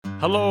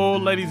Hello,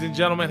 ladies and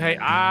gentlemen. Hey,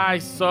 I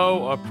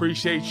so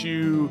appreciate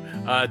you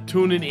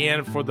tuning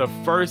in for the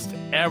first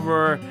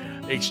ever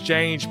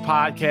Exchange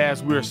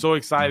podcast. We are so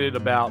excited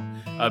about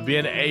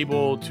being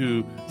able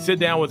to sit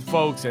down with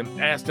folks and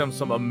ask them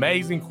some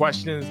amazing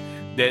questions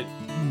that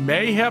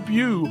may help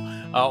you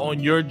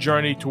on your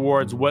journey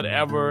towards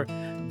whatever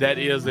that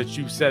is that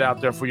you've set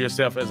out there for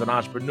yourself as an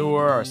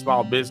entrepreneur or a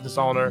small business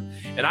owner.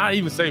 And I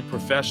even say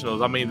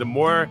professionals. I mean, the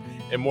more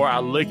and more I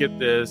look at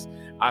this,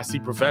 I see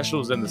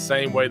professionals in the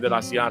same way that I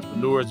see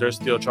entrepreneurs. They're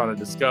still trying to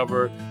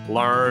discover,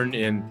 learn,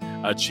 and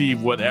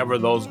achieve whatever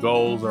those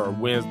goals or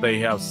wins they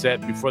have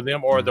set before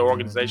them or the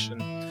organization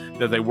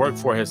that they work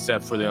for has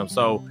set for them.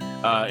 So,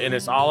 and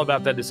it's all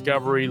about that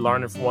discovery,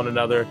 learning from one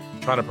another,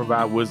 trying to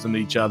provide wisdom to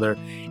each other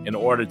in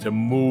order to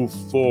move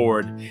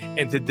forward.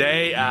 And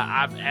today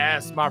I've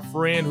asked my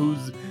friend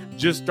who's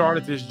just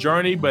started this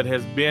journey, but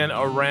has been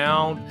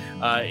around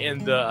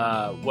in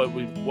the what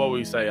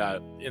we say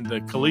in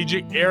the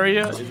collegiate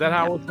area. Is that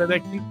how we'll say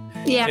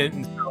that? Yeah.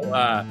 And so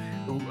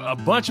a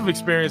bunch of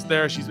experience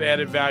there. She's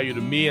added value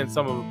to me and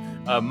some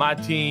of my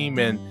team,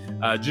 and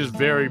just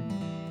very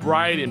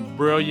bright and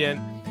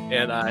brilliant,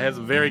 and has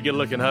a very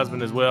good-looking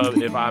husband as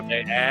well, if I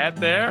may add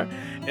there.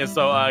 And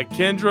so,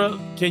 Kendra,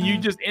 can you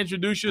just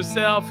introduce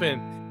yourself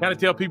and kind of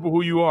tell people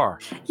who you are?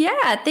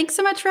 Yeah, thanks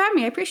so much for having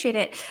me. I appreciate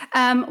it.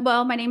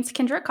 Well, my name's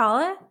Kendra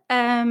Alcala.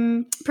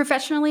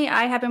 Professionally,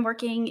 I have been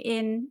working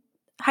in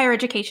higher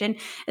education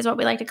is what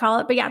we like to call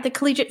it. But yeah, the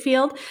collegiate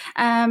field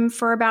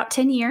for about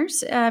 10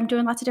 years,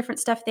 doing lots of different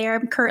stuff there.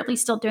 I'm currently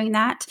still doing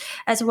that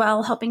as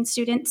well, helping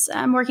students,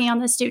 working on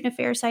the student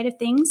affairs side of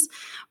things.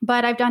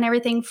 But I've done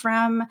everything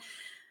from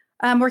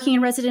working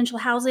in residential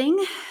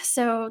housing.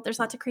 So there's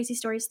lots of crazy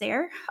stories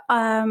there.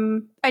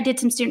 I did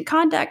some student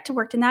conduct,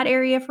 worked in that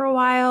area for a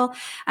while.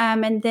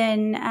 And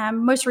then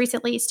most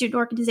recently, student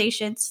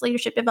organizations,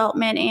 leadership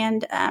development,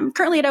 and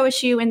currently at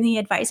OSU in the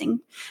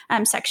advising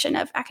section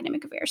of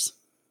academic affairs.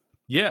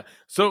 Yeah.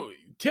 So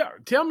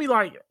tell me,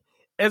 like,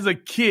 as a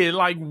kid,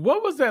 like,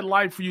 what was that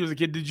like for you as a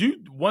kid? Did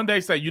you one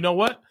day say, you know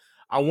what,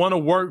 I want to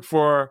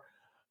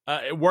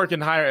work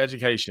in higher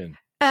education?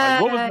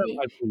 Like, what was that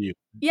like for you?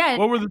 Yeah.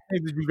 What were the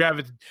things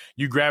that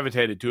you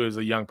gravitated to as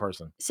a young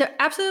person? So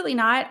absolutely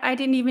not. I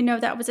didn't even know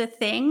that was a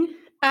thing.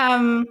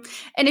 And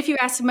if you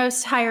ask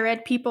most higher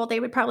ed people, they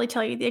would probably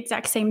tell you the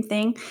exact same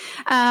thing.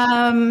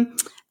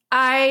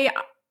 I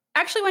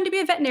actually wanted to be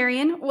a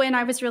veterinarian when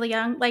I was really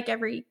young. Like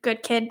every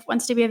good kid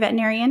wants to be a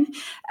veterinarian.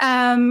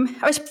 I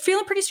was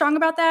feeling pretty strong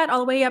about that all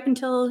the way up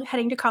until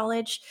heading to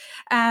college.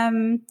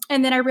 And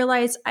then I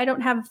realized I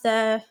don't have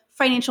the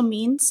financial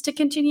means to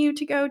continue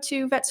to go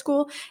to vet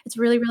school. It's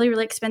really, really,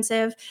 really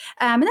expensive.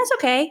 And that's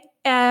okay.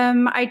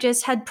 I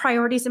just had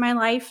priorities in my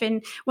life.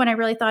 And when I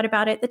really thought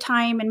about it, the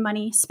time and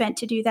money spent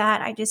to do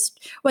that, I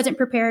just wasn't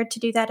prepared to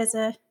do that as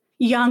a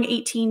young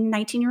 18,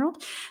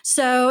 19-year-old.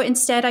 So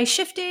instead I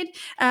shifted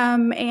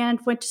and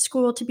went to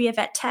school to be a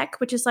vet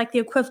tech, which is like the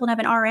equivalent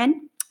of an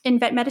RN in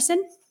vet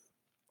medicine.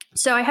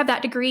 So I have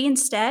that degree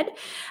instead.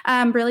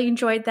 Really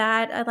enjoyed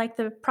that. I like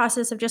the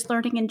process of just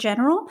learning in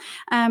general.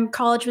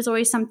 College was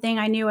always something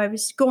I knew I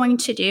was going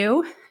to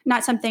do,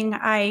 not something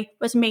I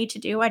was made to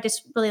do. I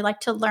just really like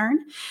to learn.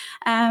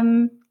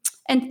 And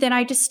then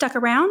I just stuck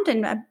around,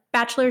 and a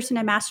bachelor's and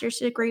a master's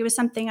degree was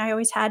something I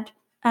always had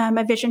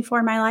a vision for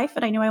in my life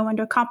that I knew I wanted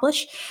to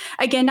accomplish.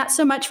 Again, not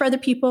so much for other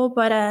people,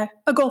 but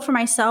a goal for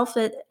myself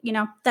that,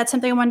 that's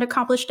something I wanted to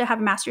accomplish, to have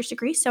a master's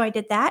degree. So I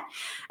did that.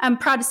 I'm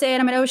proud to say it.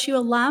 I'm an OSU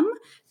alum.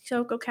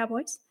 So go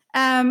Cowboys.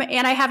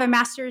 And I have a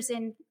master's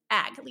in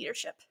ag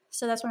leadership.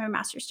 So that's what my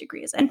master's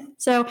degree is in.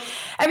 So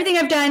everything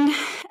I've done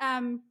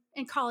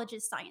in college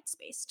is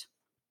science-based.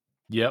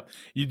 Yep.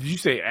 Did you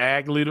say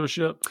ag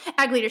leadership?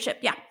 Ag leadership,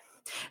 yeah.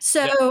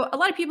 So a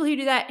lot of people who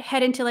do that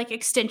head into like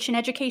extension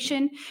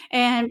education.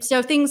 And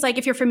so things like,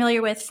 if you're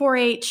familiar with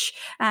 4-H,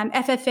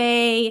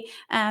 FFA,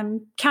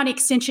 county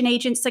extension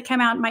agents that come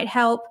out and might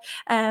help,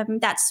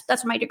 that's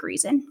what my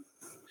degree's in.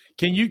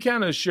 Can you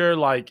kind of share,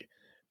 like,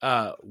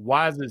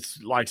 why is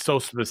it like so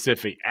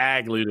specific,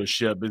 ag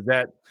leadership? Is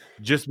that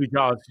just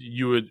because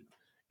you would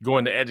go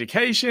into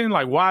education?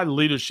 Like, why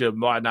leadership,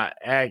 why not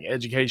ag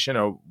education,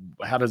 or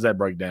how does that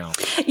break down?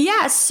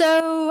 Yeah,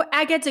 so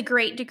ag ed's a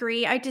great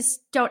degree. I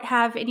just don't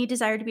have any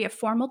desire to be a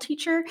formal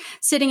teacher.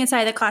 Sitting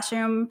inside the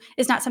classroom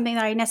is not something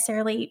that I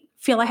necessarily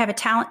feel I have a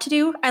talent to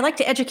do. I like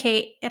to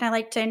educate and I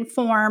like to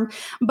inform,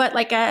 but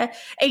like a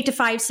 8 to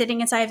 5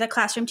 sitting inside of the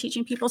classroom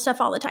teaching people stuff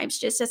all the time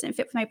just doesn't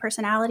fit with my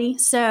personality.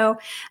 So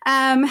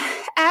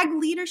ag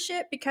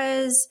leadership,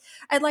 because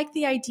I like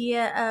the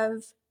idea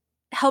of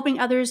helping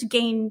others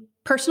gain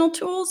personal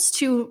tools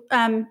to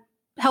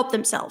help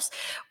themselves.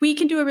 We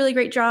can do a really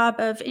great job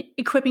of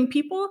equipping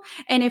people.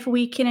 And if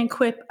we can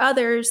equip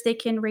others, they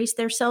can raise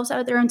themselves out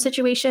of their own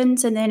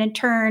situations and then in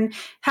turn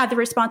have the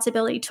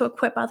responsibility to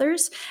equip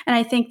others. And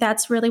I think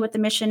that's really what the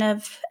mission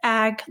of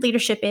ag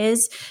leadership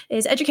is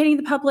educating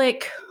the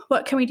public.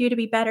 What can we do to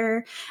be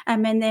better?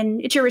 And then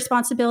it's your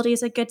responsibility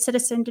as a good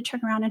citizen to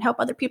turn around and help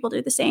other people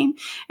do the same.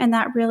 And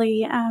that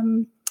really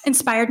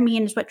inspired me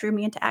and is what drew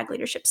me into ag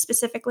leadership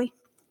specifically.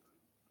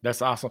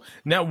 That's awesome.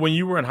 Now, when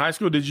you were in high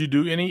school, did you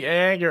do any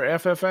ag or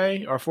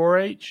FFA or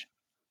 4-H?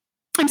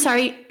 I'm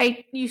sorry,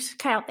 you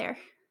cut out there.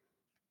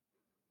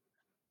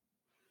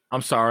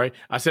 I'm sorry.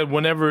 I said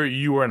whenever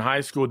you were in high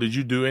school, did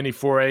you do any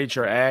 4-H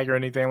or ag or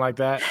anything like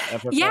that?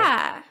 FFA?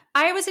 Yeah,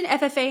 I was an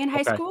FFA in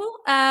high Okay. school.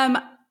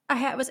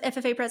 Was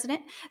FFA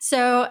president,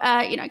 so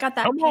I got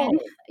that Come pin. on.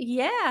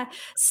 Yeah.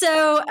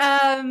 So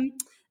I'm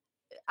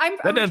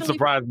That doesn't originally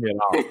surprise me at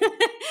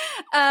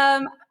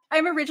all. um,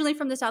 I'm originally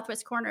from the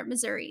southwest corner of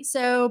Missouri.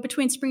 So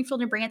between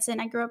Springfield and Branson,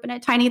 I grew up in a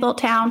tiny little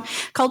town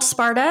called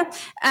Sparta.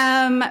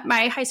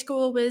 My high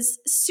school was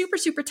super,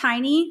 super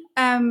tiny.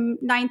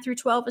 9 through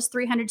 12 was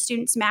 300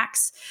 students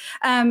max.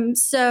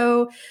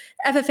 So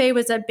FFA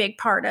was a big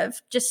part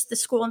of just the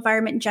school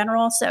environment in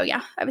general. So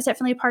yeah, I was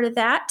definitely a part of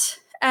that.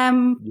 I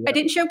Yeah.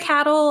 didn't show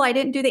cattle. I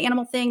didn't do the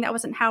animal thing. That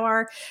wasn't how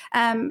our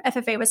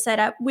FFA was set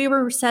up. We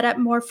were set up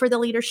more for the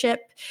leadership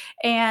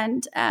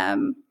and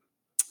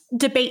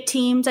debate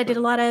teams. I did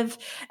a lot of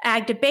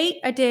ag debate.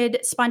 I did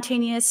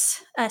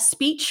spontaneous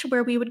speech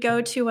where we would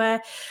go to a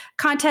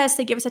contest.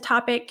 They give us a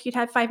topic. You'd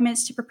have 5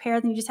 minutes to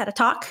prepare. Then you just had a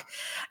talk.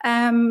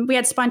 We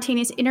had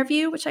spontaneous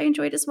interview, which I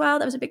enjoyed as well.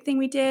 That was a big thing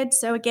we did.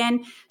 So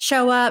again,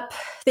 show up.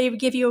 They would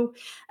give you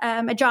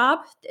a job,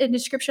 a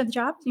description of the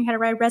job. You had to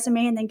write a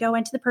resume and then go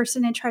into the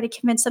person and try to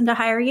convince them to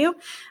hire you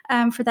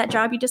for that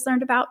job you just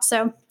learned about.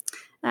 So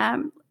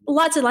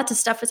lots and lots of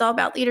stuff is all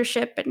about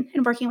leadership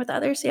and working with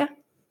others. Yeah.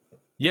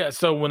 Yeah,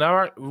 so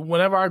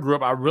whenever I grew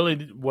up, I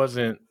really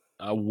wasn't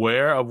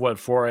aware of what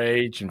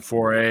 4-H and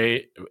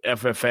 4A,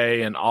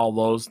 FFA, and all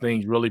those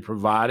things really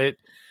provided.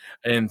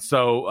 And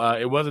so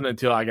it wasn't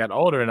until I got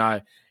older and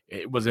I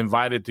was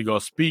invited to go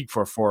speak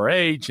for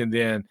 4-H, and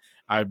then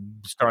I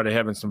started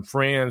having some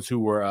friends who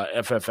were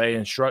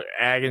FFA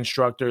ag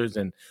instructors,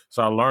 and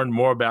so I learned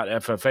more about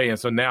FFA. And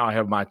so now I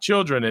have my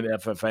children in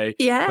FFA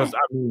Yeah. because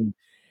I mean,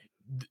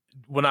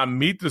 when I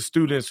meet the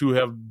students who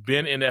have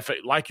been in FA,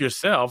 like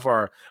yourself,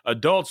 or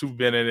adults who've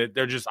been in it,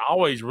 they're just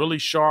always really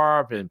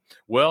sharp and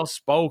well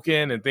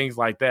spoken and things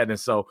like that. And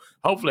so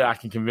hopefully I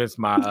can convince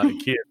my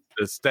kids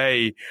to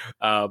stay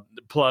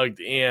plugged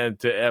in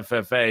to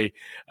FFA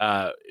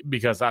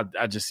because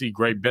I just see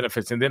great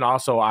benefits. And then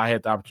also I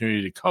had the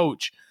opportunity to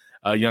coach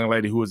a young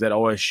lady who was at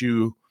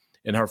OSU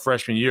in her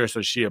freshman year.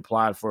 So she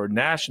applied for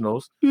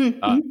nationals,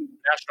 national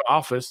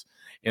office.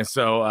 And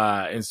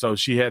so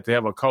she had to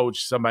have a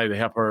coach, somebody to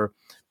help her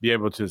be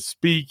able to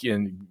speak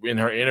in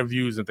her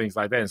interviews and things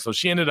like that. And so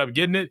she ended up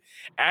getting it.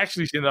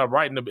 Actually, she ended up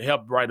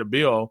helped write a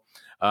bill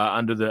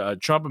under the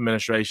Trump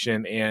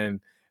administration and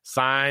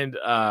signed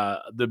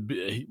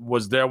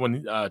was there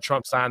when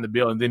Trump signed the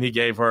bill, and then he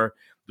gave her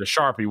the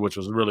Sharpie, which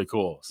was really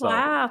cool. So,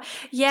 wow.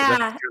 Yeah. so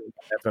that's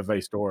kind of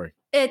FFA story.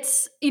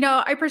 It's,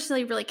 I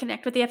personally really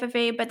connect with the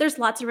FFA, but there's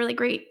lots of really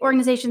great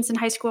organizations in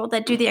high school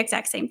that do the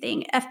exact same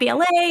thing.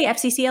 FBLA,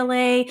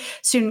 FCCLA,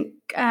 student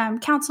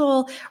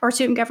council, or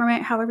student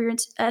government, however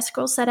your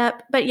school set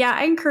up. But yeah,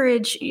 I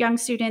encourage young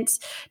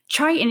students,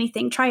 try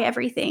anything, try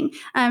everything.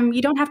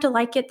 You don't have to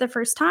like it the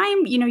first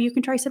time. You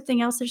can try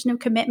something else. There's no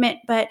commitment,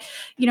 but,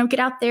 get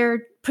out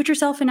there, put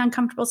yourself in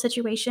uncomfortable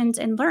situations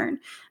and learn.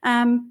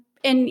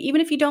 And even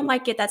if you don't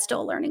like it, that's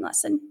still a learning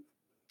lesson.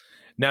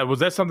 Now, was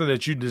that something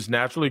that you just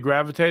naturally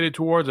gravitated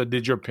towards, or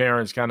did your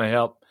parents kind of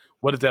help?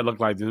 What did that look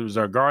like? Was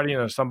there a guardian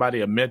or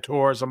somebody, a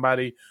mentor,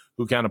 somebody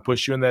who kind of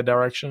pushed you in that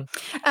direction?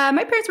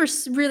 My parents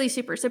were really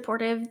super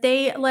supportive.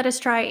 They let us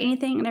try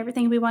anything and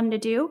everything we wanted to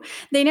do.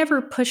 They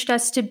never pushed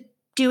us to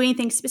do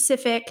anything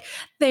specific.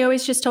 They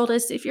always just told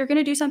us, if you're going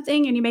to do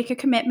something and you make a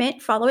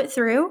commitment, follow it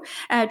through,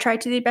 try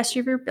to the best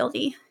of your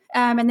ability.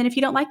 And then if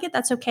you don't like it,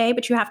 that's okay,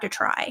 but you have to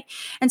try.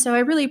 And so I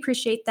really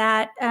appreciate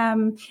that.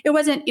 It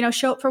wasn't,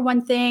 show up for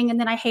one thing and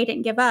then I hate it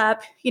and give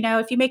up.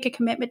 If you make a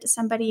commitment to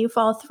somebody, you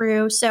follow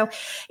through. So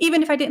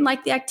even if I didn't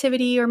like the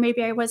activity, or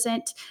maybe I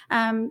wasn't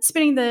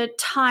spending the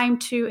time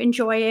to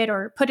enjoy it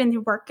or put in the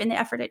work and the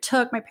effort it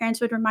took, my parents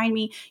would remind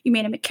me, you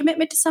made a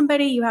commitment to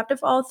somebody, you have to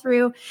follow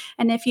through.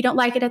 And if you don't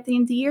like it at the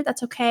end of the year,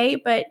 that's okay.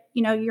 But,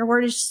 your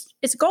word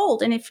is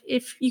gold. And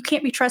if you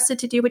can't be trusted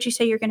to do what you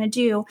say you're going to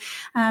do,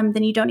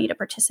 then you don't need to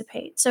participate.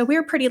 So we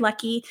were pretty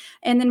lucky.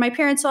 And then my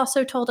parents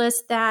also told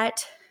us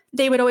that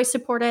they would always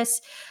support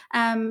us.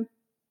 And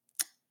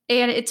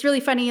it's really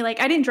funny. Like,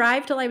 I didn't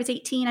drive till I was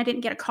 18. I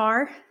didn't get a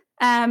car.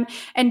 And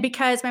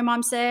because my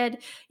mom said,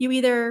 you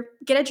either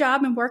get a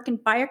job and work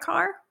and buy a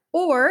car,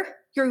 or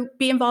you'll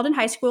be involved in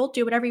high school,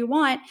 do whatever you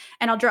want,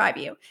 and I'll drive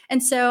you.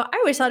 And so I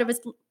always thought it was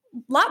a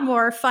lot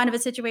more fun of a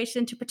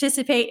situation to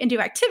participate and do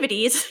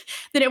activities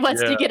than it was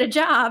to get a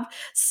job.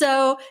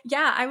 So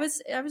yeah, I was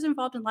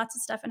involved in lots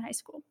of stuff in high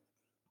school.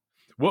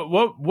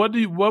 What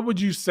would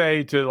you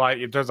say to, like,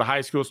 if there's a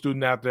high school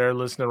student out there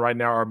listening right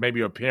now, or maybe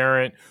a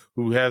parent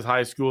who has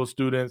high school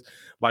students,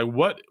 like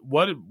what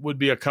would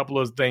be a couple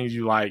of things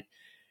you like?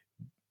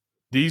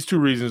 These two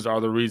reasons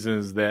are the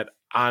reasons that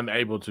I'm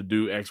able to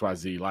do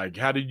XYZ. Like,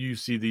 how did you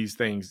see these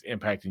things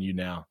impacting you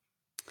now?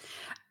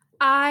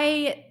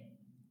 I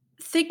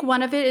think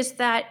one of it is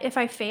that if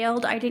I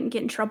failed, I didn't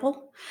get in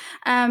trouble.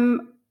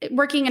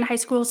 working in high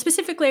school,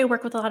 specifically, I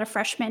work with a lot of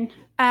freshmen.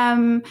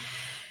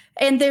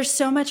 And there's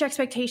so much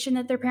expectation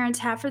that their parents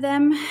have for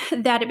them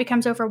that it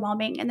becomes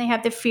overwhelming, and they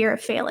have the fear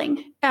of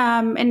failing.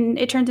 And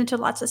it turns into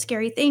lots of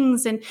scary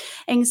things and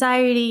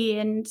anxiety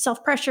and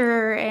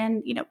self-pressure,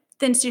 and,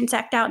 then students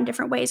act out in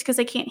different ways because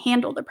they can't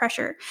handle the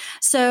pressure.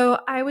 So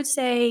I would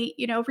say,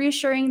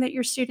 reassuring that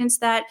your students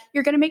that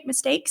you're going to make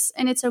mistakes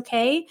and it's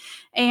okay.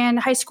 And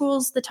high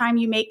school's the time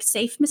you make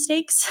safe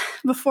mistakes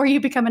before you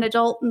become an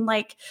adult and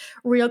like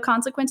real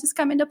consequences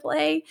come into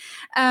play.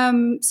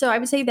 So I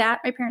would say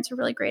that my parents were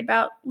really great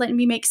about letting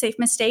me make safe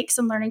mistakes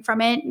and learning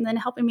from it, and then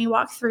helping me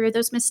walk through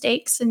those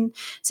mistakes and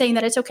saying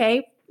that it's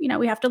okay.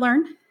 We have to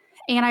learn.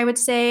 And I would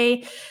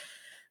say,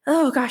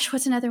 oh gosh,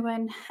 what's another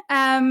one?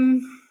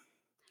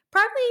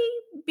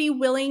 Probably be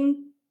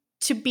willing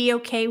to be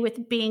okay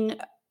with being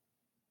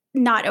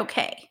not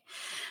okay.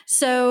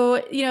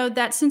 So,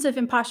 that sense of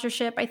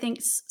impostership, I think,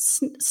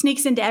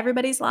 sneaks into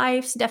everybody's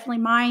lives, definitely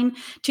mine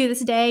to this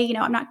day.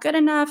 I'm not good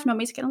enough.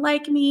 Nobody's going to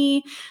like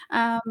me.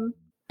 And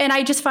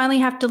I just finally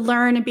have to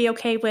learn and be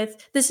okay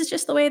with, this is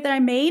just the way that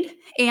I'm made,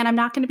 and I'm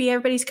not going to be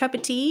everybody's cup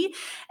of tea.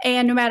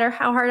 And no matter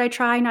how hard I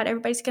try, not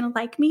everybody's going to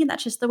like me. And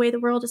that's just the way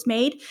the world is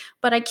made.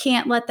 But I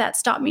can't let that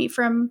stop me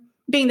from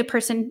being the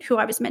person who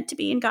I was meant to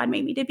be and God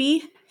made me to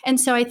be. And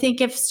so I think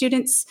if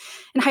students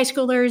and high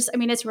schoolers,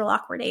 it's a real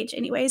awkward age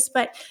anyways,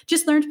 but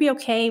just learn to be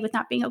okay with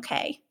not being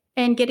okay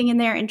and getting in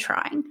there and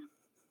trying.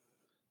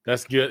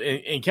 That's good.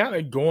 And kind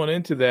of going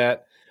into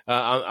that,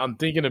 I'm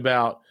thinking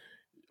about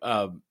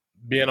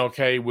being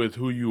okay with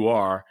who you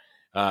are.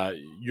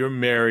 You're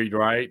married,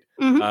 right?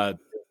 Mm-hmm.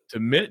 To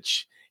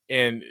Mitch.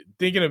 And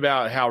thinking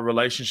about how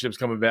relationships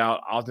come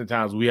about,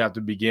 oftentimes we have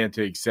to begin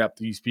to accept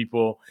these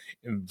people,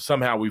 and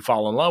somehow we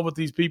fall in love with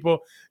these people.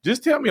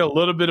 Just tell me a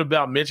little bit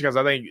about Mitch, because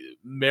I think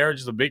marriage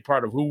is a big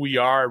part of who we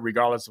are,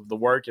 regardless of the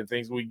work and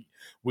things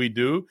we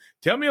do.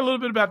 Tell me a little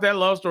bit about that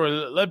love story.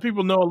 Let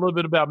people know a little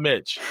bit about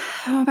Mitch.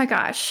 Oh my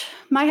gosh.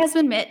 My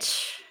husband,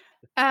 Mitch.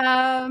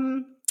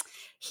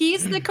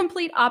 He's the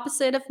complete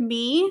opposite of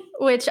me,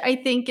 which I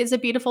think is a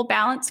beautiful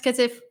balance, because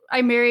if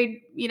I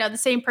married, the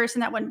same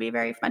person, that wouldn't be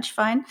very much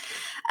fun.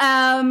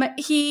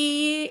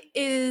 He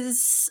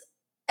is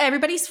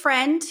everybody's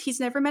friend. He's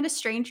never met a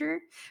stranger.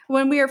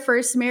 When we were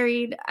first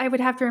married, I would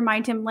have to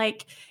remind him,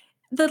 like,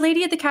 the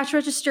lady at the cash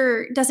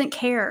register doesn't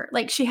care.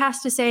 Like, she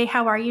has to say,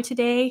 how are you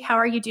today? How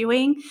are you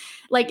doing?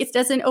 Like, it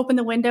doesn't open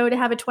the window to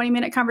have a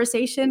 20-minute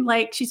conversation.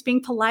 Like, she's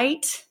being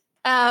polite.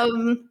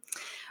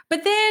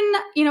 But then,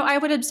 I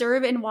would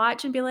observe and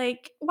watch and be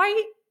like,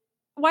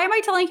 why am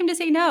I telling him to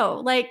say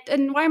no? Like,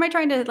 and why am I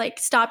trying to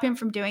stop him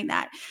from doing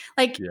that?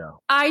 Like, yeah.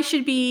 I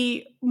should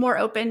be more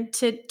open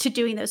to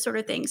doing those sort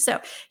of things. So,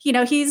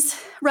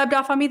 he's rubbed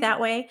off on me that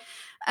way.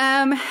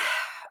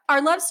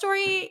 Our love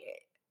story,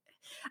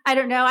 I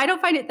don't know. I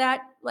don't find it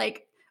that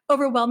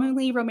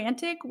overwhelmingly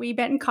romantic. We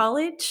met in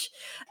college.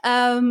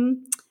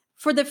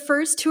 For the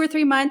first 2 or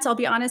 3 months, I'll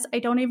be honest, I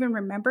don't even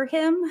remember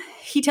him.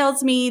 He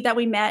tells me that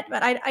we met,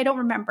 but I don't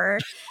remember.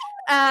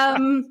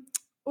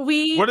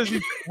 What does he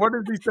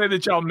say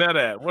that y'all met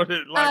at?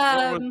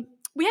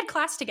 We had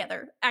class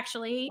together,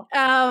 actually.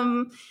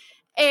 And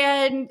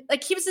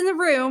he was in the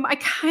room. I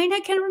kind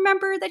of can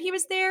remember that he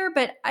was there,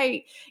 but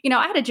I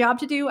had a job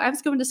to do. I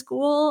was going to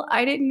school.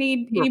 I didn't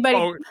need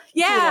anybody.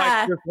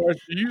 Yeah.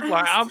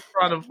 I'm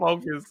trying to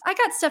focus. I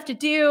got stuff to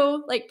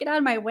do, get out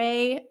of my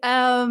way.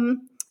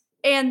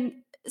 And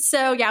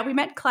so, yeah, we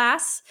met in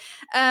class.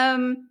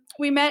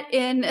 We met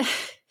in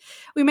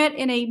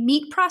a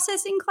meat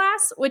processing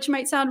class, which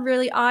might sound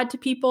really odd to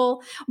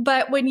people,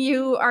 but when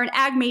you are an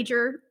ag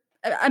major,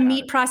 a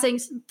meat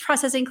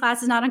processing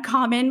class is not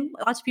uncommon.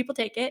 Lots of people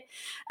take it.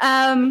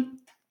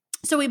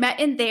 So we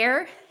met in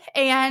there.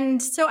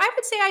 And so I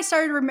would say I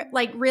started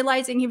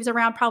realizing he was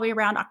probably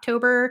around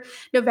October,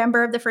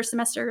 November of the first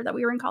semester that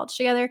we were in college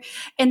together.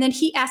 And then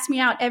he asked me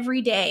out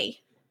every day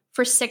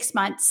for 6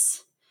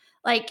 months.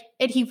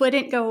 And he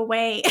wouldn't go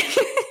away.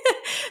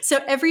 So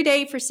every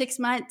day for 6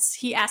 months,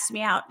 he asked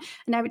me out,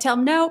 and I would tell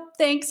him, no,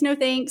 thanks, no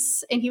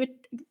thanks. And he would,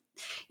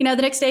 the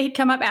next day he'd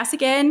come up, ask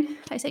again.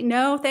 I say,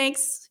 no,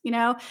 thanks,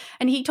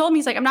 and he told me,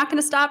 he's like, I'm not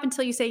going to stop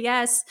until you say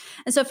yes.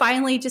 And so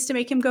finally, just to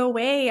make him go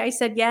away, I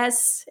said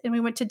yes. And we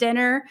went to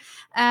dinner.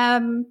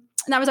 And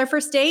that was our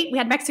first date. We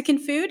had Mexican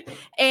food,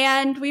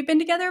 and we've been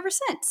together ever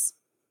since.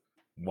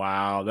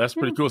 Wow, that's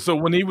pretty cool. So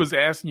when he was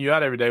asking you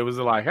out every day, was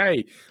it like,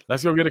 hey,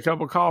 let's go get a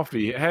cup of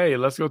coffee? Hey,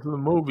 let's go to the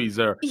movies?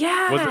 Or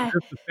was it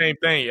just the same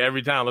thing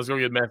every time? Let's go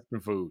get Mexican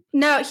food.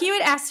 No, he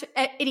would ask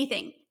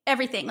anything,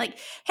 everything. Like,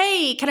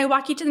 hey, can I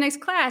walk you to the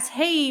next class?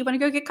 Hey, you want to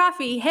go get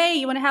coffee? Hey,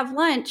 you want to have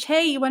lunch?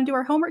 Hey, you want to do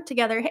our homework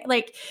together?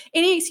 Hey,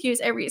 any excuse,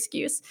 every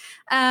excuse.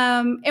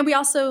 And we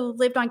also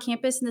lived on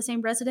campus in the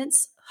same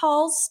residence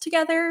halls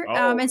together.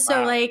 And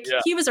so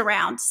he was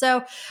around.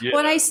 So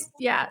when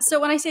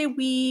I say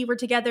we were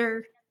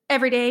together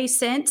every day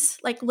since,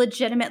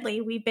 legitimately,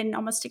 we've been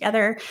almost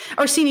together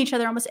or seen each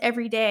other almost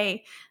every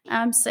day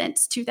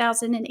since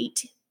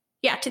 2008.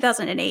 Yeah,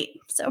 2008.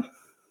 So.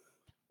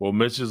 Well,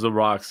 Mitch is a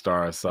rock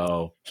star,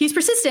 so. He's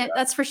persistent,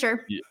 that's for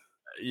sure.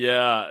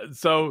 Yeah.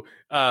 So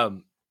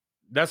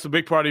that's a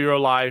big part of your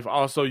life.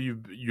 Also,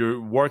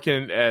 you're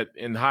working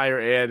in higher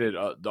ed at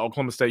the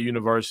Oklahoma State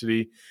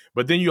University,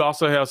 but then you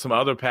also have some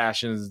other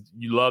passions.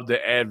 You love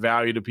to add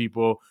value to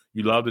people.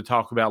 You love to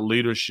talk about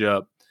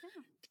leadership.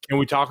 Can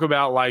we talk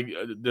about like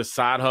the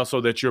side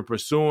hustle that you're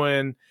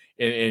pursuing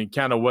and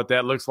kind of what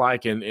that looks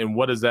like and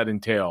what does that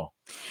entail?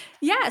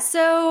 Yeah,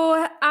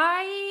 so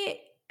I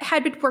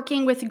had been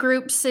working with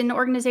groups and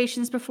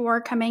organizations before,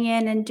 coming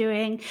in and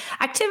doing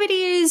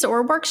activities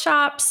or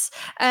workshops,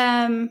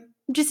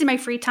 just in my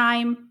free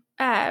time.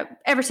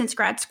 Ever since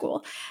grad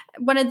school,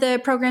 one of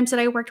the programs that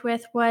I worked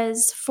with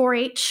was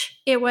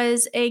 4-H. It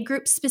was a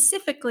group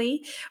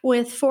specifically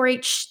with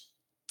 4-H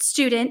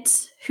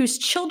students whose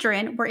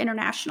children were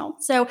international.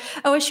 So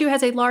OSU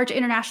has a large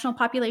international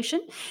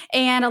population,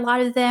 and a lot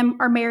of them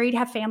are married,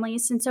 have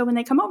families. And so when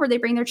they come over, they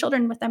bring their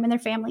children with them and their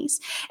families.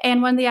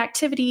 And one of the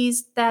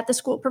activities that the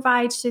school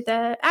provides to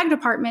the ag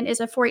department is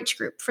a 4-H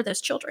group for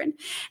those children.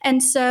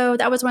 And so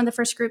that was one of the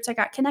first groups I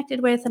got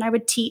connected with, and I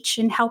would teach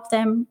and help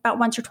them about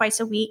once or twice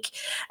a week.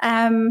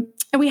 And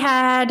we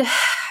had,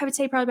 I would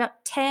say, probably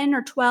about 10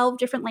 or 12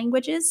 different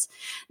languages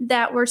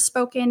that were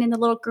spoken in the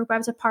little group I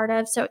was a part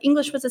of. So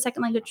English was a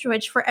second language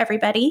for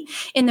everybody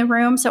in the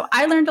room. So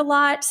I learned a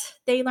lot.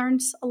 They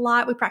learned a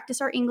lot. We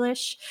practiced our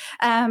English.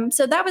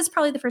 So that was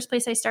probably the first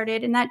place I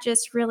started. And that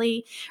just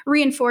really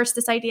reinforced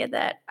this idea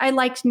that I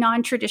liked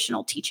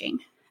non-traditional teaching.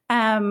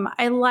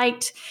 I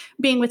liked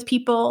being with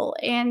people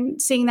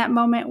and seeing that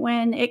moment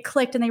when it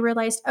clicked and they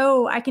realized,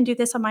 oh, I can do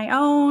this on my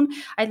own.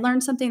 I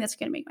learned something that's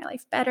going to make my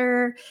life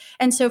better.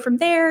 And so from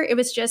there, it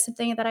was just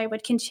something that I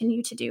would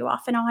continue to do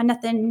off and on,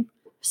 nothing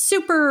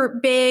super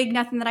big,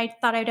 nothing that I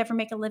thought I'd ever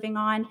make a living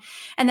on.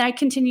 And then I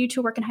continued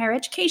to work in higher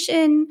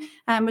education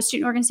with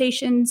student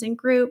organizations and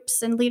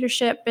groups and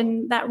leadership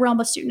and that realm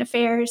of student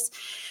affairs.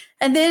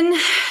 And then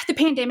the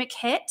pandemic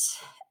hit.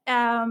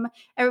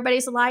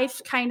 Everybody's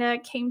life kind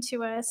of came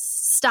to a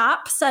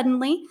stop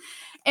suddenly.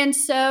 And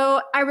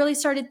so I really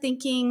started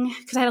thinking,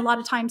 because I had a lot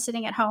of time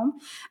sitting at home,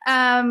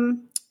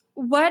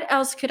 what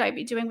else could I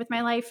be doing with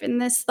my life?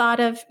 And this thought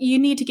of, you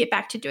need to get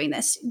back to doing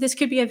this. This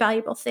could be a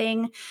valuable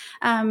thing.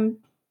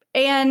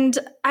 And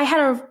I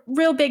had a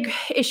real big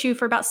issue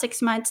for about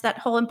 6 months. That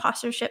whole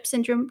impostership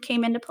syndrome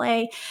came into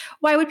play.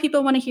 Why would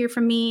people want to hear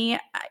from me?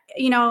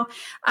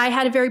 I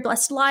had a very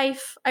blessed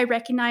life. I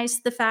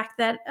recognized the fact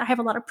that I have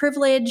a lot of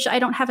privilege. I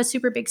don't have a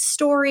super big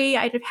story.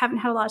 I haven't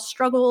had a lot of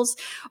struggles.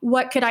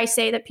 What could I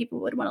say that people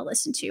would want to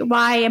listen to?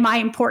 Why am I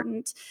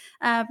important?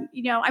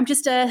 I'm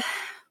just a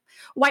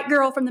white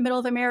girl from the middle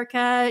of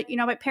America.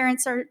 My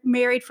parents are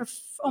married for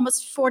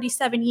almost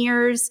 47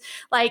 years.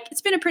 Like,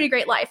 it's been a pretty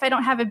great life. I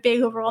don't have a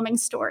big overwhelming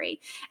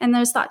story. And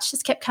those thoughts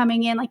just kept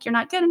coming in, like, you're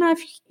not good enough.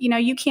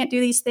 You can't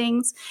do these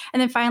things.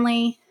 And then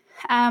finally,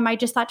 I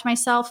just thought to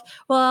myself,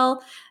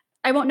 well,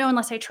 I won't know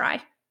unless I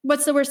try.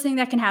 What's the worst thing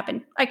that can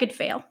happen? I could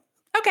fail.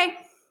 Okay,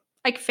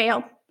 I could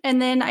fail. And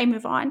then I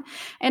move on.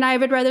 And I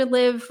would rather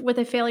live with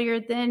a failure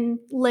than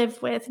live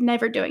with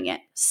never doing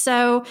it.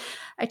 So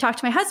I talked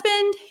to my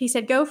husband. He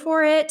said, go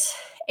for it.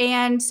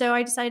 And so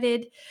I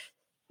decided,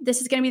 this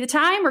is going to be the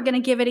time. We're going to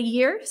give it a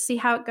year, see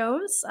how it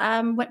goes.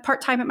 Went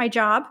part-time at my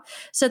job.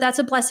 So that's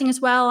a blessing as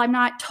well. I'm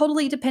not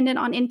totally dependent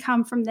on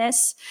income from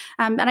this.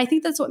 And I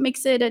think that's what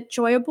makes it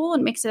enjoyable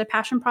and makes it a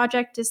passion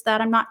project, is that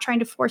I'm not trying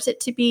to force it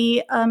to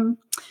be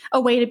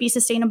a way to be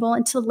sustainable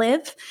and to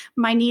live.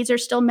 My needs are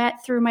still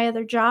met through my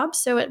other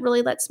jobs. So it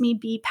really lets me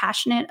be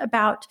passionate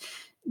about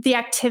the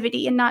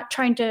activity and not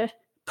trying to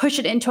push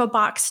it into a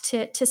box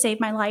to save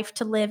my life,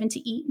 to live and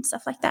to eat and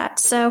stuff like that.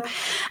 So,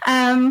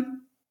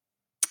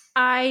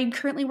 I'm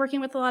currently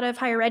working with a lot of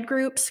higher ed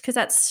groups because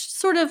that's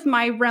sort of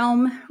my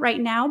realm right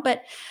now,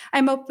 but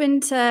I'm open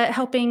to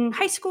helping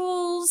high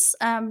schools,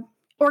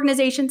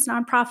 organizations,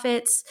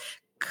 nonprofits,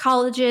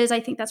 colleges. I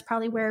think that's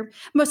probably where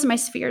most of my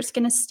sphere is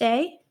going to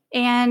stay.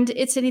 And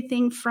it's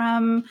anything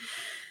from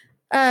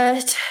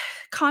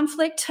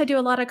conflict. I do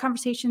a lot of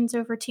conversations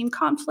over team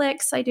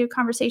conflicts. I do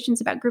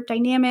conversations about group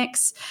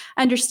dynamics,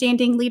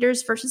 understanding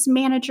leaders versus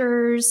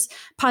managers,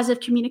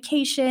 positive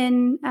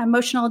communication,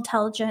 emotional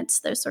intelligence,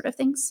 those sort of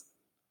things.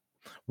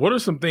 What are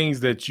some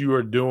things that you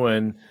are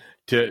doing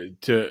to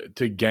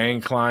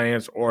gain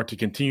clients or to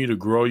continue to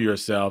grow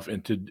yourself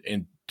and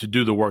to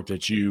do the work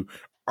that you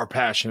are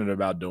passionate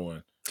about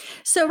doing?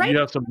 So You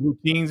have some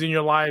routines in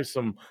your life,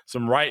 some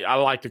right, I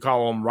like to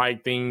call them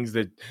right things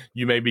that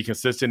you may be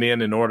consistent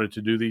in order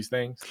to do these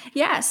things?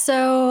 Yeah.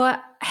 So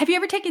have you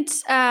ever taken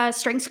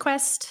Strengths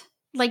Quest?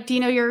 Like, do you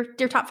know your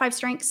top 5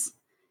 strengths?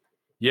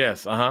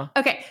 Yes.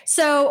 Okay.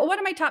 So one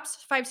of my top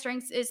 5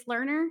 strengths is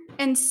learner.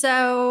 And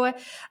so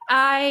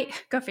I,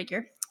 go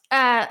figure,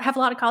 have a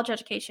lot of college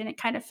education. It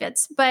kind of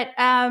fits. But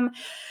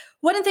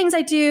one of the things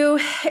I do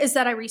is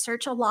that I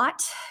research a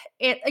lot.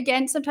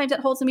 Again, sometimes it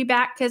holds me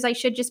back because I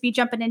should just be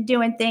jumping and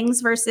doing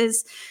things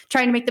versus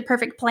trying to make the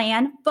perfect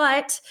plan.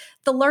 But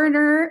the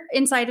learner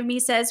inside of me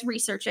says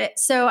research it.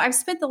 So I've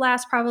spent the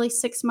last probably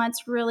 6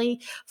 months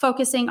really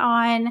focusing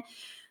on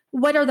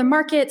what are the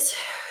markets?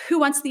 Who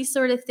wants these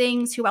sort of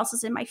things? Who else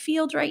is in my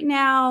field right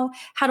now?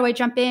 How do I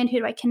jump in? Who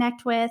do I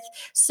connect with?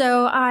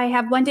 So I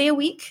have 1 day a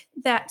week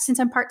that, since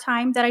I'm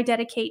part-time, that I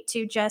dedicate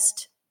to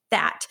just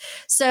that.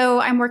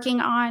 So I'm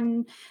working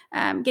on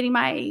getting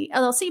my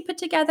LLC put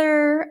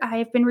together.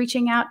 I've been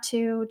reaching out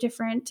to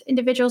different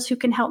individuals who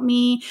can help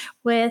me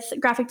with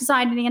graphic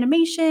design and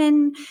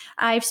animation.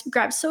 I've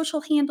grabbed social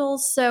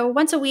handles. So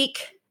once a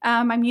week,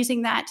 I'm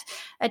using that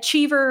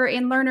achiever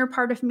and learner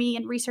part of me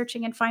and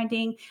researching and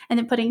finding and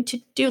then putting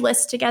to-do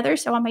lists together.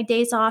 So on my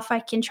days off, I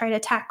can try to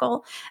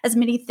tackle as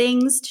many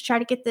things to try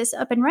to get this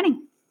up and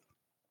running.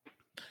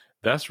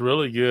 That's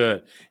really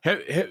good.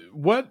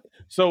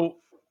 So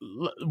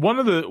one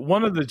of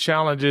the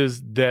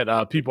challenges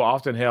that people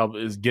often have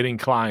is getting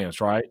clients,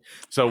 right?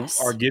 So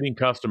Yes. or getting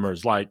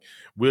customers. Like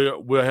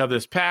we'll have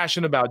this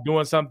passion about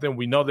doing something.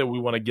 We know that we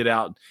want to get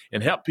out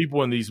and help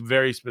people in these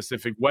very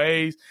specific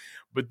ways.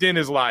 But then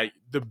it's like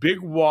the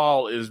big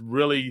wall is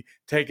really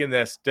taking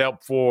that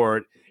step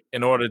forward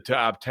in order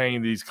to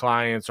obtain these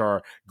clients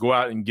or go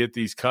out and get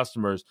these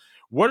customers.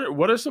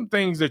 What are some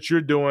things that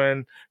you're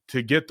doing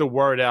to get the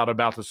word out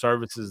about the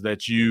services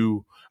that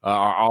you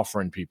are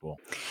offering people?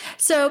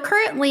 So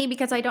currently,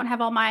 because I don't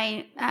have all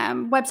my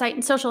website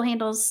and social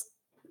handles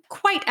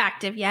quite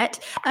active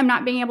yet, I'm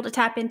not being able to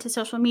tap into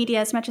social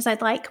media as much as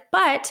I'd like,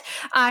 but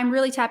I'm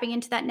really tapping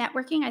into that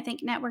networking. I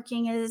think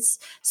networking is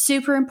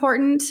super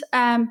important.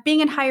 Being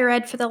in higher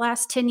ed for the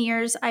last 10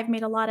 years, I've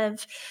made a lot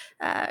of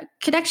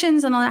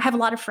connections and I have a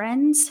lot of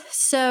friends.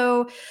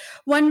 So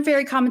one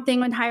very common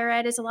thing in higher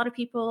ed is a lot of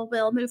people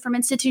will move from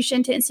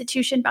institution to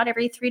institution about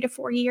every 3 to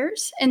 4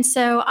 years. And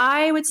so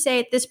I would say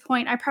at this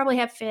point, I probably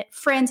have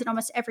friends in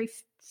almost every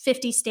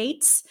 50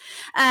 states.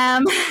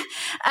 And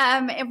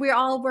we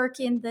all work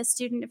in the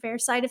student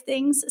affairs side of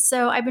things.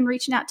 So I've been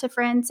reaching out to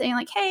friends saying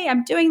like, hey,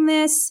 I'm doing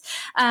this.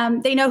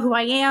 They know who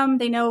I am.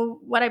 They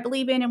know what I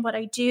believe in and what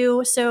I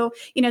do. So,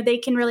 they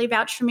can really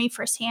vouch for me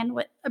firsthand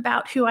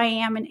about who I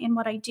am and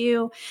what I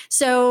do.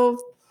 So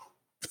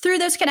through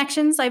those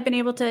connections, I've been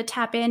able to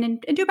tap in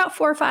and do about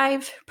 4 or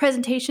 5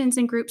 presentations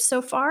in groups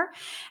so far.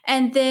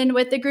 And then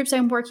with the groups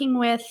I'm working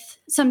with,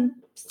 some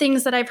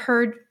things that I've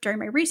heard during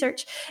my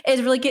research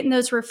is really getting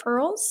those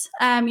referrals.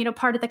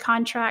 Part of the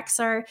contracts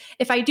are,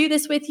 if I do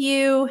this with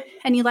you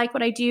and you like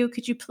what I do,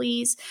 could you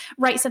please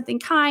write something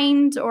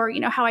kind or,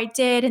 how I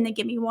did, and then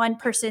give me one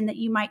person that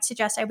you might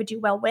suggest I would do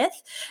well with.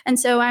 And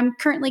so I'm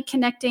currently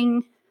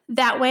connecting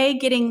that way,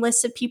 getting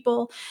lists of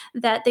people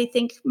that they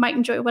think might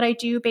enjoy what I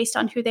do based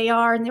on who they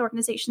are and the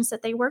organizations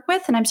that they work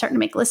with. And I'm starting to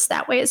make lists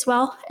that way as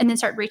well, and then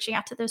start reaching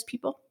out to those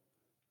people.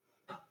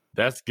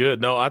 That's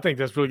good. No, I think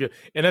that's really good.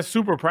 And that's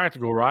super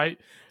practical, right?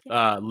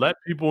 Let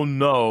people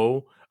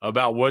know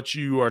about what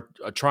you are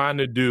trying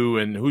to do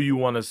and who you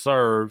want to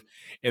serve.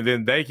 And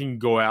then they can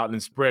go out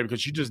and spread,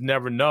 because you just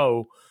never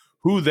know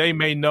who they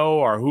may know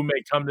or who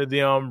may come to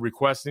them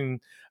requesting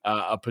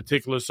a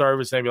particular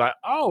service and be like,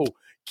 oh,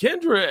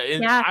 Kendra,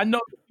 and Yeah. I know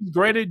she's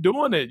great at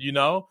doing it,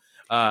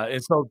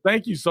 and so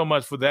thank you so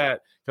much for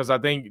that, because I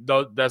think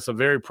that's a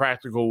very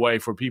practical way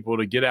for people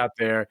to get out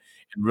there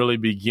and really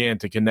begin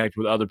to connect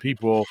with other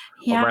people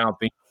Yeah. around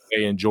things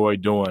they enjoy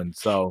doing.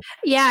 So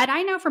Yeah. And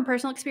I know from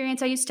personal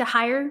experience, I used to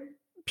hire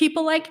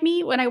people like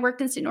me when I worked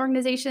in student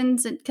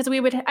organizations, and because I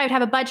would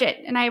have a budget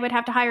and I would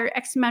have to hire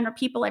X amount of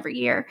people every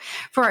year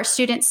for our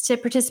students to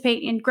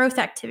participate in growth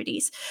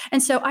activities.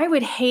 And so I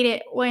would hate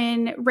it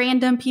when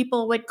random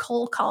people would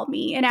cold call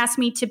me and ask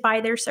me to buy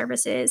their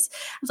services.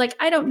 I was like,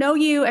 I don't know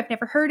you. I've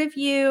never heard of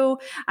you.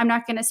 I'm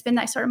not going to spend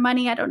that sort of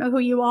money. I don't know who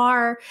you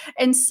are.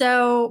 And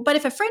so, but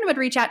if a friend would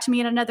reach out to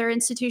me at another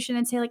institution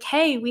and say like,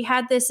 hey, we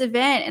had this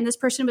event and this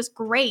person was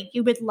great,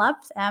 you would love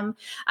them,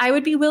 I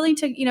would be willing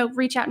to,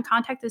 reach out and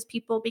contact those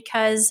people,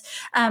 because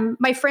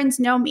my friends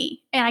know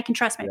me and I can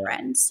trust my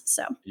friends.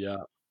 So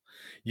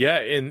yeah,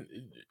 and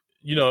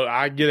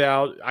I get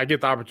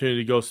the opportunity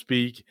to go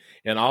speak,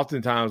 and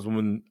oftentimes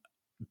when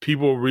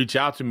people reach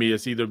out to me,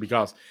 it's either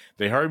because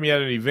they heard me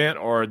at an event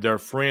or their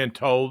friend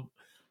told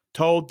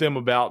them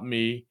about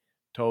me.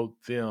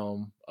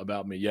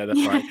 Yeah,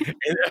 that's right.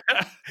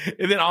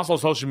 And then also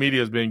social media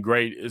has been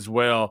great as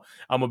well.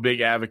 I'm a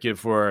big advocate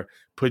for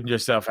putting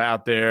yourself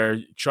out there,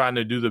 trying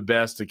to do the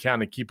best to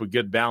kind of keep a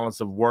good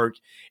balance of work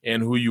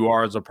and who you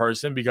are as a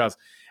person, because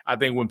I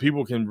think when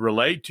people can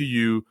relate to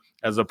you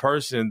as a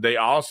person, they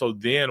also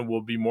then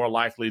will be more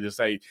likely to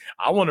say,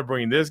 I want to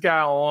bring this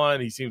guy on.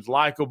 He seems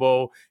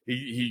likable.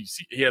 He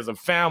has a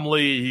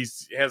family. He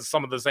has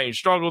some of the same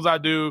struggles I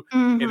do.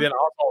 Mhm. And then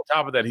also on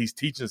top of that, he's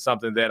teaching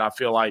something that I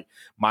feel like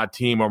my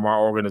team or my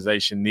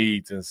organization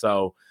needs. And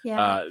so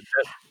Yeah.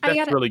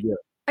 that's really good.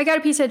 I got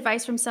a piece of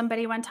advice from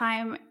somebody one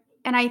time,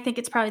 and I think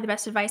it's probably the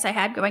best advice I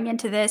had going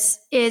into this,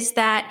 is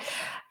that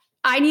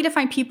I need to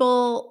find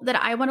people that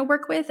I want to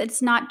work with.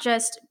 It's not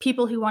just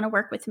people who want to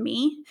work with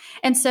me.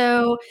 And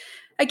so,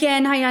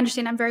 again, I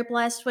understand I'm very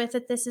blessed with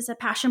that. This is a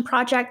passion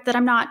project that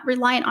I'm not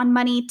reliant on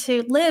money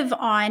to live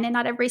on, and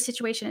not every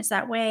situation is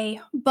that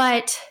way.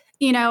 But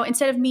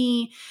instead of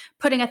me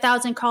putting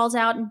 1,000 calls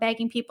out and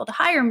begging people to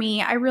hire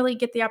me, I really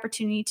get the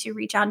opportunity to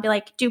reach out and be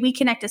like, do we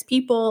connect as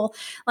people?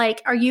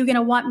 Like, are you going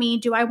to want me?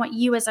 Do I want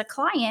you as a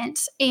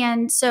client?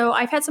 And so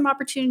I've had some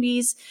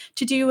opportunities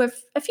to do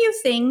a few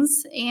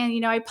things.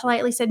 And, I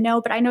politely said no,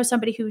 but I know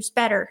somebody who's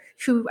better,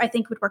 who I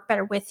think would work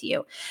better with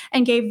you,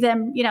 and gave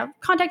them,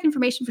 contact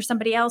information for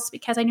somebody else,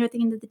 because I knew at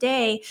the end of the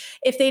day,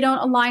 if they don't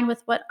align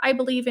with what I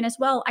believe in as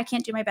well, I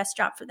can't do my best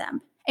job for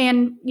them.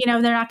 And, they're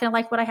not going to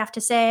like what I have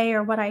to say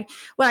or what I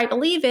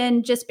believe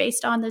in, just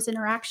based on those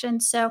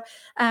interactions. So,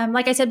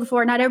 like I said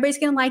before, not everybody's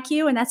going to like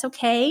you, and that's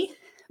okay.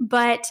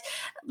 But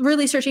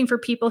really searching for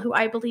people who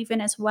I believe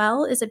in as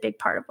well is a big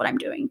part of what I'm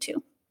doing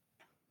too.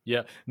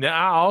 Yeah. Now,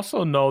 I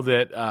also know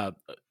that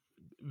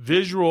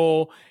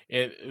visual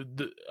and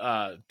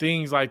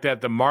things like that,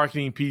 the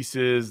marketing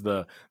pieces,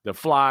 the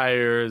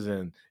flyers,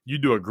 and you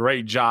do a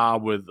great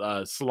job with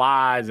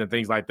slides and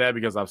things like that,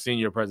 because I've seen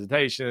your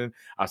presentation,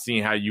 I've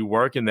seen how you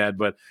work in that.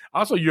 But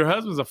also, your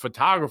husband's a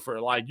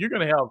photographer. Like, you're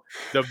gonna have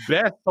the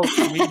best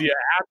social media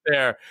out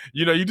there.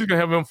 You're just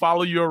gonna have him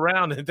follow you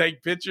around and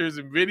take pictures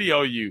and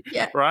video you.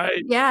 Yeah.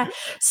 Right? Yeah.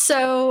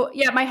 So,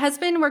 my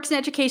husband works in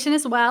education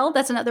as well.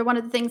 That's another one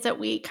of the things that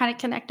we kind of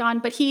connect on,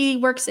 but he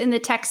works in the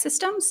tech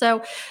system.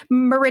 So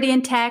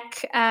Meridian Tech,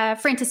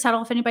 Francis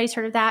Tuttle, if anybody's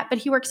heard of that, but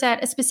he works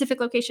at a specific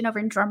location over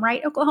in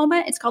Drumright,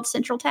 Oklahoma. It's called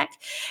Central Tech,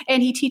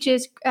 and he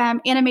teaches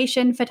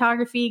animation,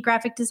 photography,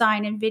 graphic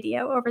design, and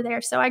video over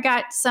there. So I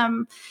got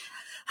some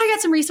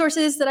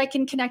resources that I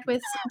can connect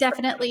with,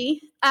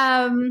 definitely.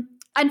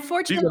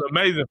 Unfortunately, he's an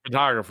amazing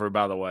photographer,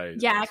 by the way.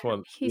 Yeah,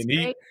 he's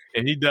great.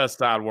 And he does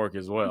side work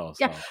as well.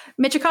 So. Yeah,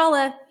 Mitch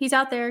Alcala, he's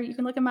out there. You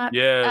can look him up.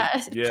 Yeah,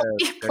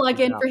 plug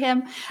in for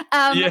him.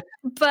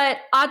 But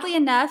oddly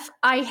enough,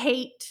 I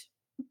hate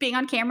being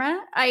on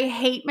camera. I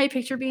hate my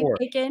picture being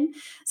taken.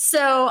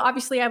 So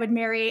obviously, I would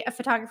marry a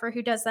photographer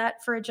who does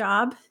that for a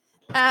job.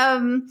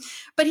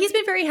 But he's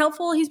been very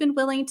helpful. He's been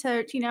willing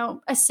to,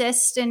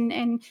 assist,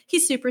 and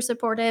he's super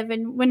supportive.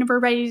 And when we're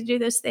ready to do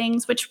those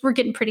things, which we're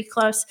getting pretty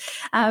close,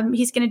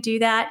 he's going to do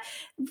that.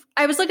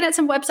 I was looking at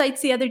some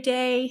websites the other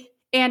day,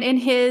 and in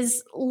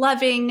his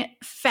loving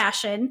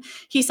fashion,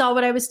 he saw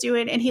what I was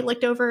doing, and he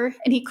looked over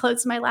and he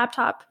closed my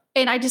laptop.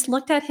 And I just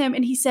looked at him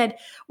and he said,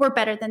 "We're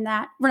better than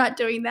that. We're not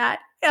doing that."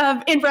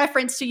 In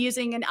reference to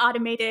using an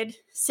automated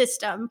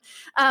system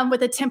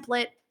with a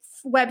template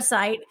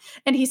website.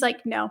 And he's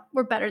like, "No,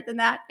 we're better than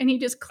that." And he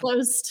just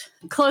closed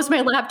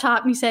my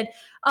laptop, and he said,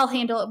 "I'll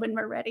handle it when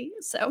we're ready."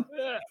 So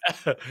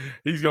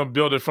he's going to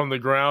build it from the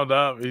ground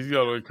up. He's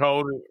going to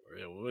code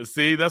it.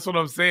 See, that's what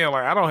I'm saying.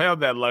 Like, I don't have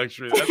that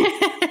luxury. That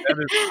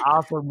is an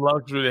awesome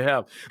luxury to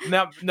have.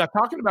 Now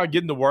talking about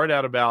getting the word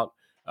out about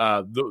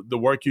the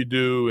work you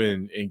do,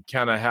 and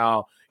kind of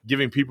how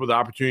giving people the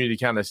opportunity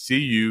to kind of see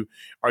you.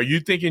 Are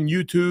you thinking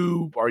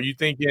YouTube? Are you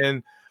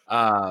thinking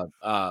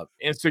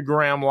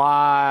Instagram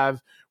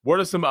Live? What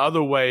are some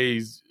other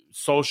ways,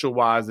 social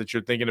wise, that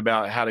you're thinking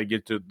about how to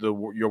get to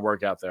your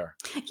work out there?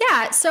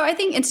 Yeah, so I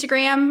think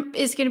Instagram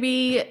is going to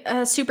be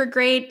super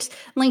great.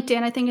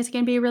 LinkedIn, I think, is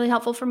going to be really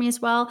helpful for me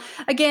as well.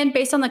 Again,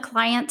 based on the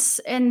clients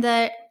and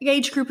the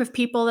age group of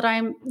people that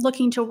I'm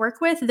looking to work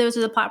with, those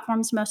are the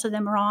platforms most of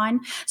them are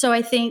on. So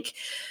I think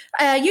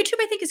YouTube,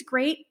 I think, is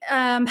great.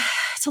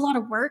 It's a lot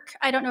of work.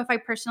 I don't know if I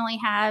personally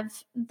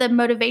have the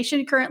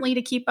motivation currently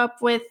to keep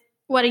up with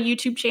what a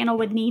YouTube channel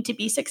would need to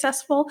be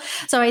successful.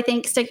 So I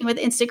think sticking with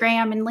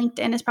Instagram and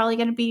LinkedIn is probably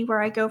going to be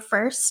where I go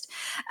first.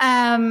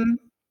 I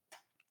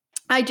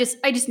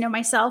just know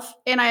myself,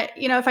 and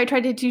if I try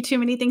to do too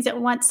many things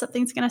at once,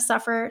 something's going to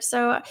suffer.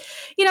 So,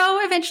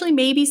 eventually,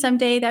 maybe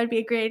someday that would be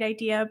a great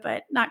idea,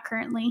 but not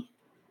currently.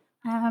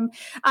 So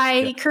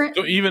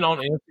even on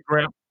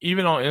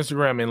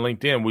Instagram and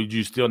LinkedIn, would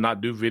you still not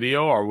do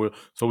video, or would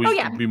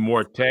be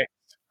more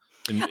text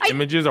and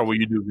images, or will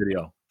you do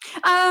video?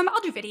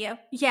 I'll do video.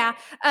 Yeah.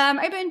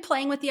 I've been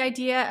playing with the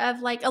idea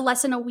of like a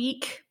lesson a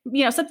week,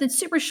 something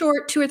super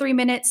short, 2 or 3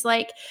 minutes.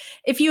 Like,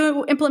 if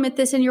you implement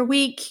this in your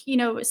week,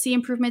 see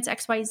improvements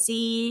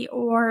XYZ,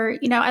 or,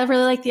 I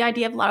really like the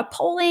idea of a lot of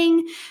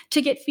polling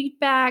to get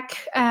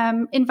feedback,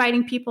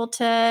 inviting people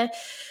to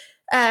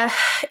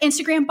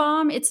Instagram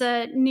Bomb. It's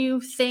a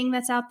new thing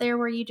that's out there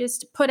where you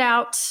just put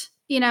out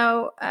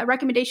a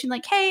recommendation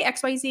like, "Hey,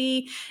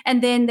 XYZ,"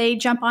 and then they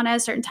jump on at a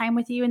certain time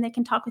with you, and they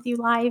can talk with you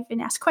live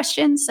and ask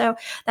questions. So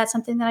that's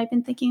something that I've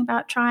been thinking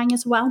about trying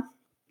as well.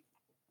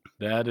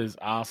 That is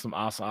awesome.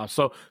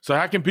 So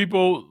how can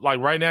people, like,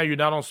 right now you're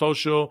not on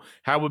social,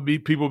 how would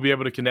people be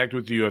able to connect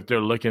with you if they're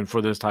looking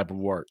for this type of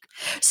work?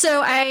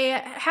 So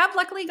I have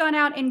luckily gone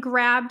out and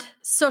grabbed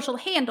social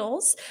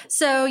handles.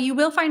 So you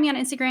will find me on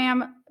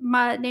Instagram.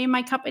 My name of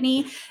my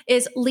company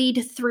is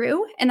Lead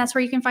Through, and that's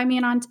where you can find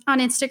me on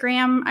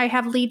Instagram. I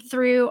have Lead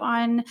Through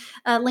on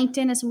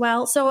LinkedIn as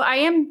well. So I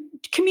am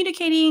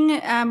communicating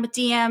with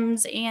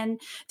DMs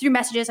and through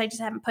messages. I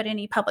just haven't put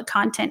any public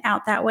content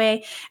out that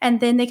way. And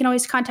then they can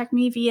always contact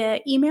me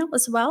via email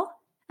as well.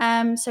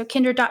 So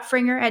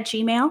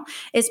Kendra.Fringer@gmail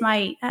is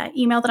my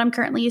email that I'm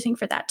currently using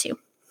for that too.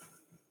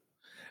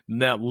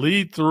 Now,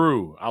 lead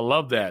through. I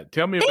love that.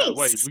 Tell me about,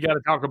 wait, Thanks. we got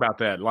to talk about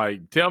that.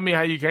 Like, tell me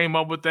how you came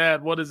up with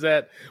that. What does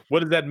that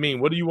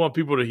mean? What do you want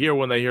people to hear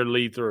when they hear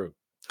lead through?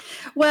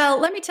 Well,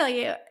 let me tell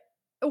you,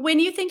 when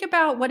you think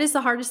about what is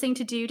the hardest thing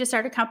to do to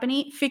start a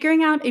company,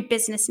 figuring out a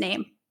business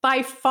name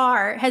by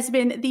far has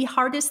been the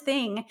hardest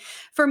thing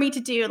for me to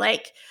do.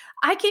 Like,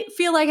 I can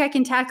feel like I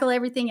can tackle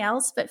everything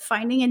else, but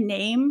finding a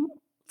name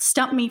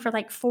stumped me for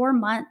like 4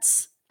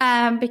 months,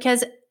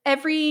 because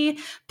every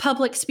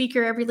public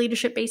speaker, every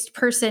leadership based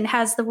person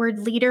has the word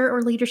leader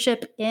or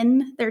leadership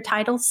in their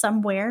title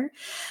somewhere.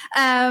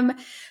 Um,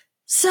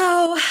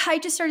 so I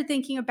just started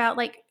thinking about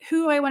like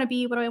who I want to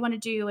be, what do I want to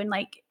do, and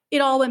like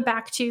it all went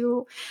back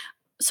to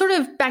sort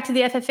of back to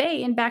the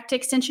FFA and back to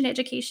extension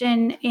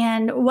education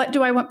and what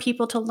do I want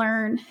people to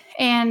learn.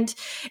 And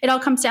it all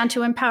comes down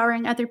to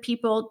empowering other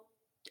people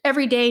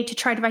every day to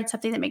try to find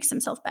something that makes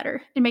themselves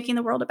better and making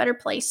the world a better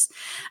place.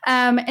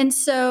 And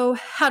so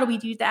how do we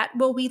do that?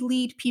 Well, we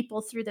lead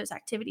people through those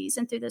activities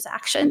and through those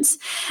actions.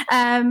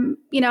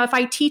 If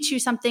I teach you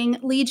something,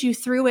 lead you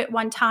through it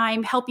one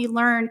time, help you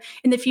learn,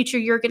 in the future,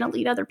 you're going to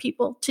lead other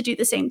people to do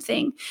the same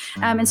thing.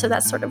 And so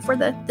that's sort of where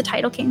the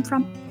title came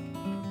from.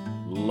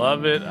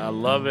 Love it. I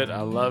love it.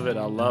 I love it.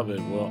 I love it.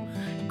 Well,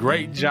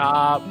 great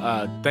job.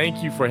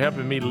 Thank you for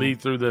helping me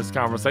lead through this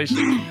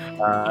conversation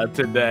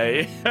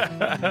today.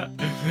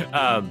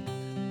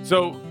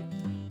 So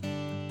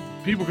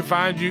people can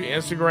find you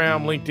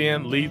Instagram,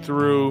 LinkedIn, lead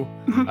through.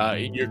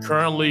 You're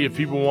currently, if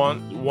people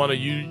want to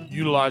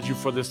utilize you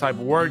for this type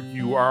of work,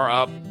 you are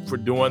up for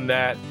doing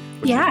that.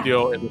 But you're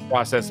still in the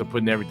process of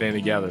putting everything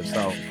together.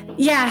 So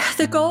yeah,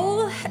 the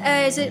goal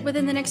is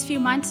within the next few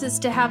months is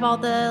to have all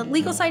the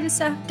legal side of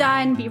stuff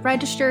done, be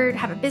registered,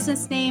 have a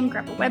business name,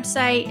 grab a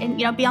website, and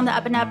be on the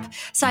up and up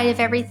side of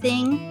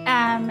everything.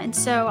 And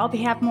so I'll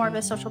have more of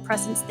a social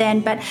presence then.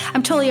 But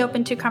I'm totally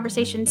open to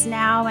conversations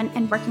now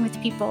and working with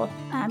people,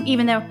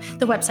 even though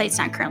the website's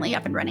not currently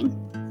up and running.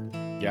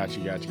 Got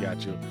you.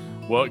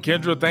 Well,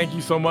 Kendra, thank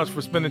you so much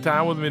for spending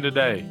time with me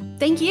today.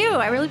 Thank you.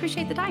 I really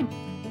appreciate the time.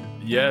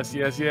 Yes.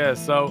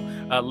 So,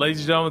 ladies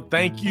and gentlemen,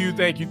 thank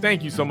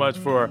you so much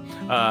for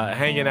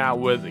hanging out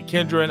with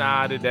Kendra and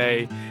I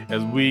today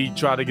as we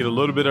try to get a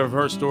little bit of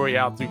her story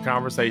out through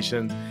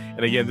conversations.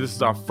 And again, this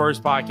is our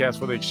first podcast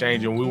for the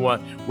Exchange, and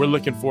we're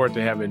looking forward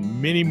to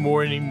having many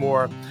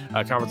more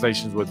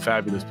conversations with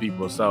fabulous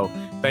people. So,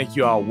 thank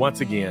you all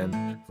once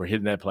again for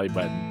hitting that play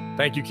button.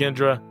 Thank you,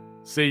 Kendra.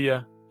 See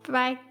ya.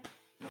 Bye.